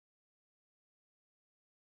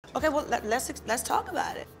Okay, well, let's talk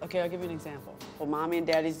about it. Okay, I'll give you an example. Well, mommy and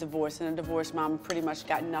daddy's divorced, and a divorced mom pretty much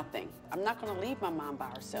got nothing. I'm not gonna leave my mom by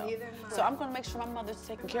herself. Neither am I. So I'm gonna make sure my mother's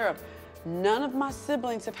taken care of. None of my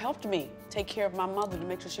siblings have helped me take care of my mother to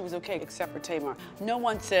make sure she was okay, except for Tamar. No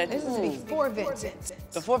one said, This is before Vincent.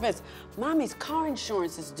 Before Vince, mommy's car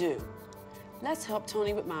insurance is due. Let's help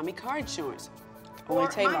Toni with mommy car insurance. Only Or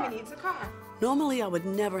Tamar. mommy needs a car. Normally, I would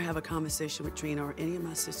never have a conversation with Trina or any of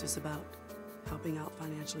my sisters about helping out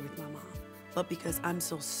financially with my mom. But because I'm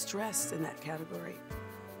so stressed in that category,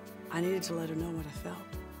 I needed to let her know what I felt.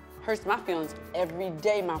 Hurts my feelings every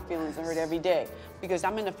day. My feelings are hurt every day because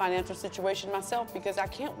I'm in a financial situation myself because I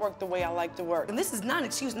can't work the way I like to work. And this is not an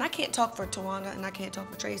excuse, and I can't talk for Tawanda, and I can't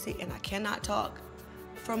talk for Tracy, and I cannot talk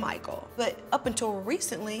for Michael. But up until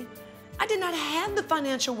recently, I did not have the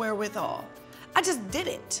financial wherewithal. I just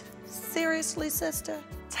didn't. Seriously, sister?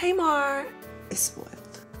 Tamar is spoiled.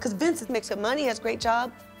 Because Vincent makes good money, has a great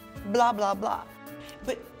job, blah, blah, blah.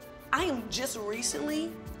 But I am just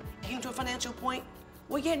recently came to a financial point,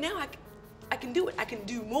 well, yeah, now I can do it. I can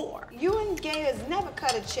do more. You and Gators never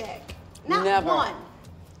cut a check. Not Never. one.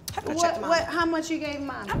 I could check mine. How much you gave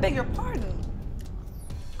mom? I beg your pardon.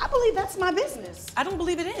 I believe that's my business. I don't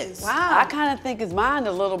believe it is. Wow. I kind of think it's mine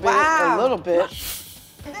a little bit, Wow. a little bit.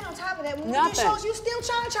 And then on top of that, when we Nothing. do shows, you still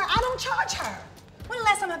charge her. I don't charge her. When the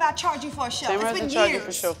last time have I charged you for a show? Tamar It's hasn't been charged you years.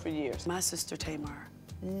 for show for years. My sister Tamar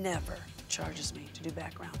never charges me to do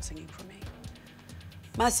background singing for me.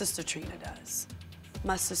 My sister Trina does.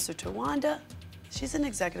 My sister Tawanda, she's an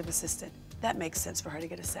executive assistant. That makes sense for her to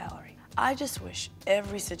get a salary. I just wish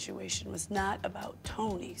every situation was not about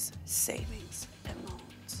Toni's savings and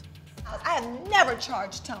loans. I have never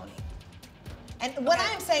charged Toni. And what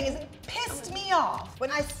I'm saying is it pissed me off. When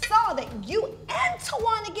I saw that you and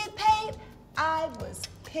Tawanda get paid, I was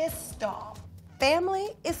pissed off. Family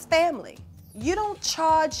is family. You don't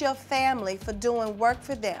charge your family for doing work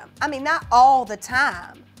for them. I mean, not all the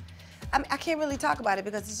time. I can't really talk about it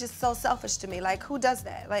because it's just so selfish to me. Like, who does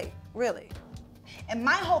that? Like, really? And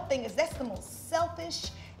my whole thing is that's the most selfish,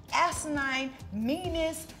 asinine,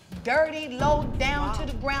 meanest, dirty, low down to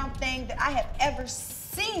the ground thing that I have ever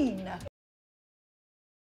seen.